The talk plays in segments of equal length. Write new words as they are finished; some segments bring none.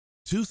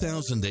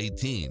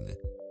2018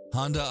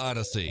 Honda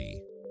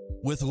Odyssey.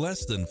 With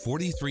less than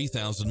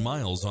 43,000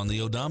 miles on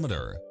the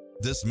odometer,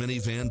 this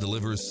minivan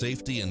delivers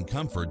safety and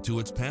comfort to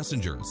its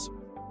passengers.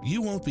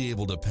 You won't be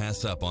able to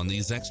pass up on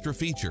these extra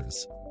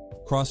features: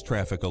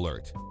 cross-traffic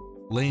alert,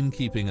 lane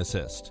keeping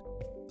assist,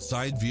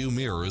 side view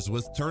mirrors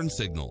with turn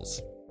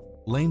signals,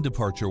 lane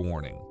departure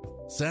warning,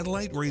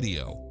 satellite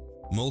radio,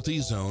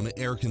 multi-zone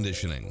air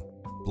conditioning,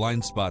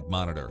 blind spot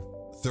monitor,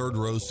 third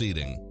row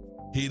seating,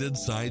 heated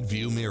side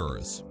view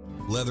mirrors,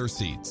 leather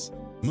seats,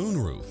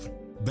 moonroof,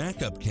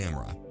 backup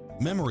camera,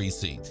 memory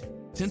seat,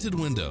 tinted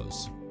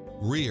windows,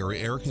 rear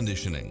air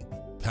conditioning,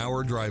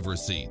 power driver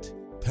seat,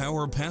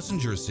 power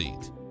passenger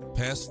seat,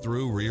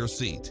 pass-through rear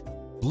seat,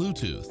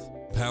 Bluetooth,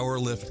 power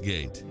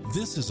liftgate.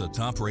 This is a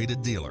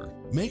top-rated dealer.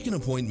 Make an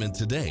appointment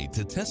today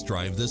to test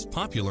drive this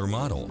popular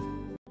model.